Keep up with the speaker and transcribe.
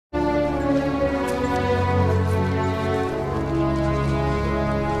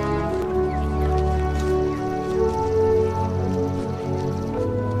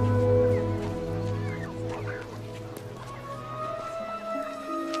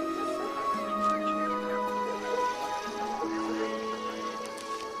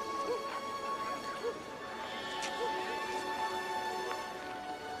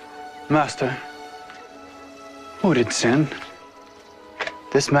Master, who did sin?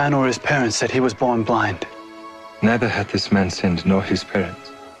 This man or his parents said he was born blind? Neither hath this man sinned nor his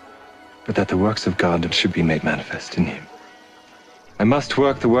parents, but that the works of God should be made manifest in him. I must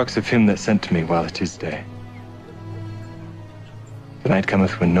work the works of him that sent me while it is day. The night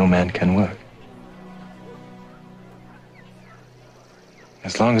cometh when no man can work.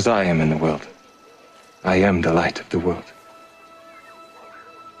 As long as I am in the world, I am the light of the world.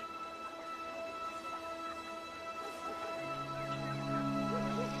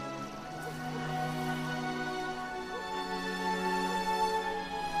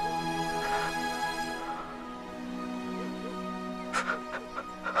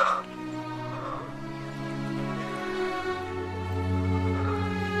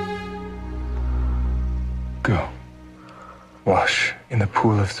 Go, wash in the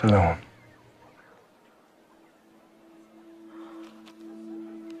pool of Siloam.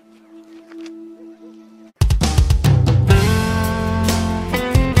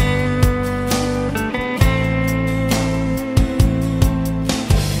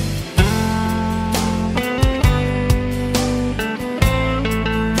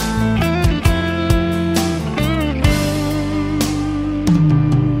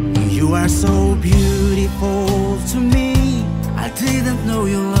 You are so beautiful to me. I didn't know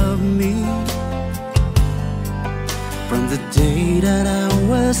you loved me. From the day that I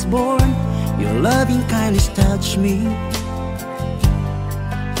was born, your loving kindness touched me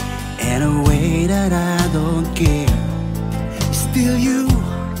in a way that I don't care. Still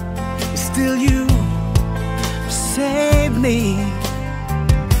you save me.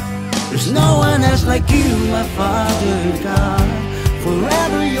 There's no one else like you, my Father God.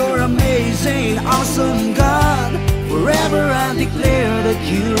 Forever you're amazing, awesome God. Forever I declare that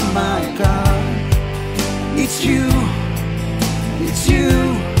you're my God. It's you,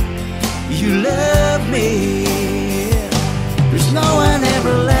 you love me. There's no one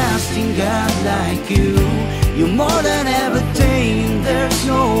everlasting God like you. You're more than everything, there's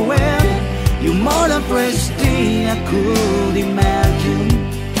no end. You're more than everything I could imagine.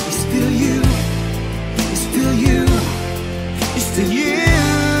 It's still you, it's still you. It's to you.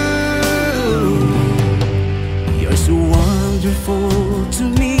 You're so wonderful to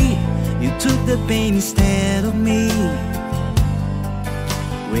me. You took the pain instead of me.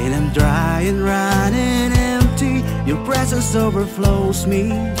 When I'm dry and running empty, your presence overflows me.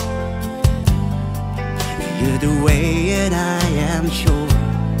 You're the way and I am sure.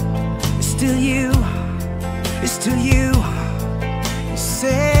 It's still you, it's still you. You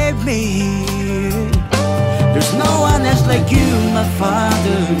save me. There's no one else like you, my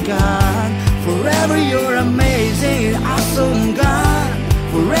Father God. Forever you're amazing, awesome God.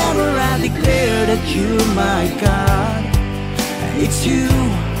 Forever I declare that you're my God. It's you,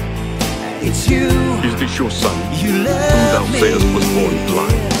 it's you. Is this your son, you whom love thou sayest was born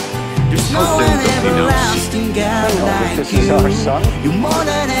blind? There's no one everlasting God like this you. is our son? You're more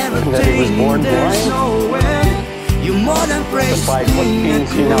than That he was everything, born there's blind? no end. You're more than praise Despite what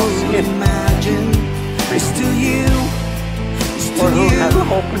means he now seeth. imagine. It's still you, it's Or still who you, hath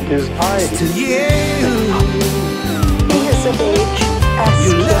opened his eyes? it's still you. He is of age, ask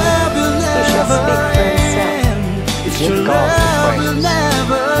Your him, love will he shall never speak for himself. end. It's Give your God the love will praise.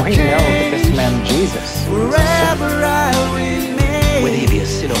 never We know that change. this man Jesus is a sinner. Forever I remain. Whether he be a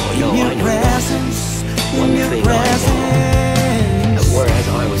sinner or no, in your I know presence, not. in One your thing I know, presence. that whereas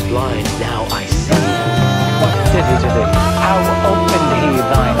I was blind, now I see. What did he to thee? How opened he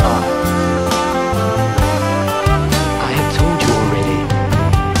thine eyes? I have told you already,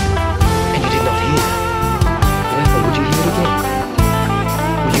 and you did not hear. Wherefore would you hear it again?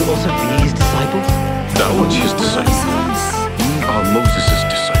 Will you also be his disciples? Thou art his disciple. We are Moses'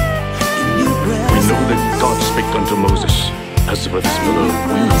 disciple. We know that God spake unto Moses as of this pillar of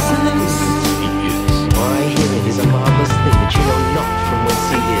wind. He is. For I hear it is a marvelous thing that you know not from whence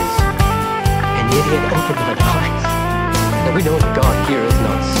he is, and yet he hath opened thine eyes. Now we know that God heareth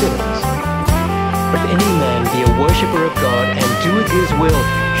not sinners. But if any man be a worshipper of God, and doeth his will,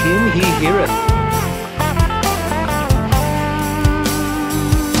 him he heareth.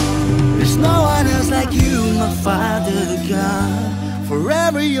 There's no one else like you, my Father God.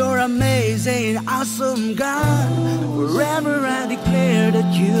 Forever you're amazing, awesome God. Forever I declare that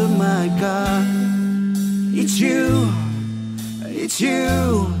you're my God. It's you,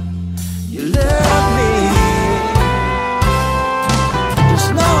 you love me. There's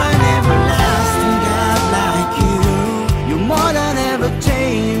no one everlasting God like you. You're more than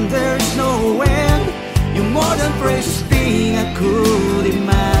everything, there's no end. You're more than precious thing I could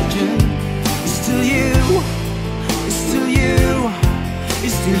imagine. It's still you, it's still you,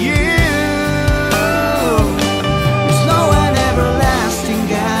 it's still you.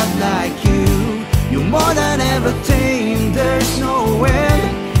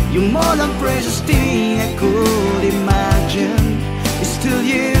 strangest thing I could imagine. It's still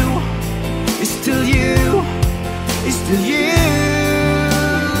you, it's still you, it's still you.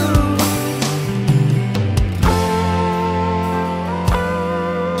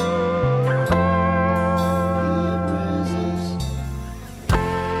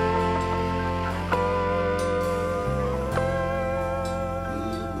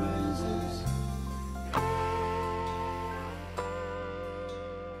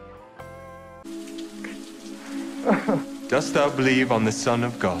 Dost thou believe on the Son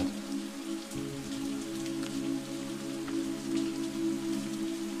of God?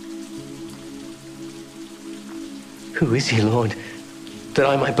 Who is he, Lord, that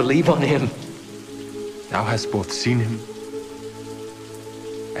I might believe on him? Thou hast both seen him,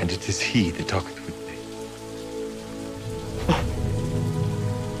 and it is he that talketh with thee.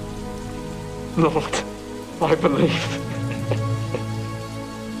 Lord, I believe.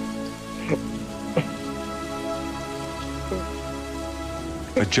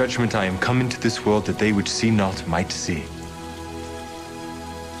 For judgment I am come into this world, that they which see not might see,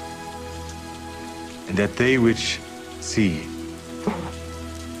 and that they which see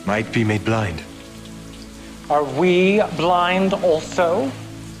might be made blind. Are we blind also?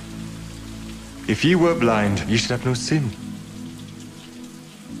 If ye were blind, ye should have no sin.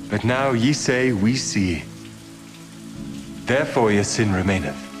 But now ye say, we see. Therefore your sin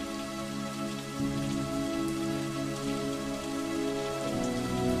remaineth.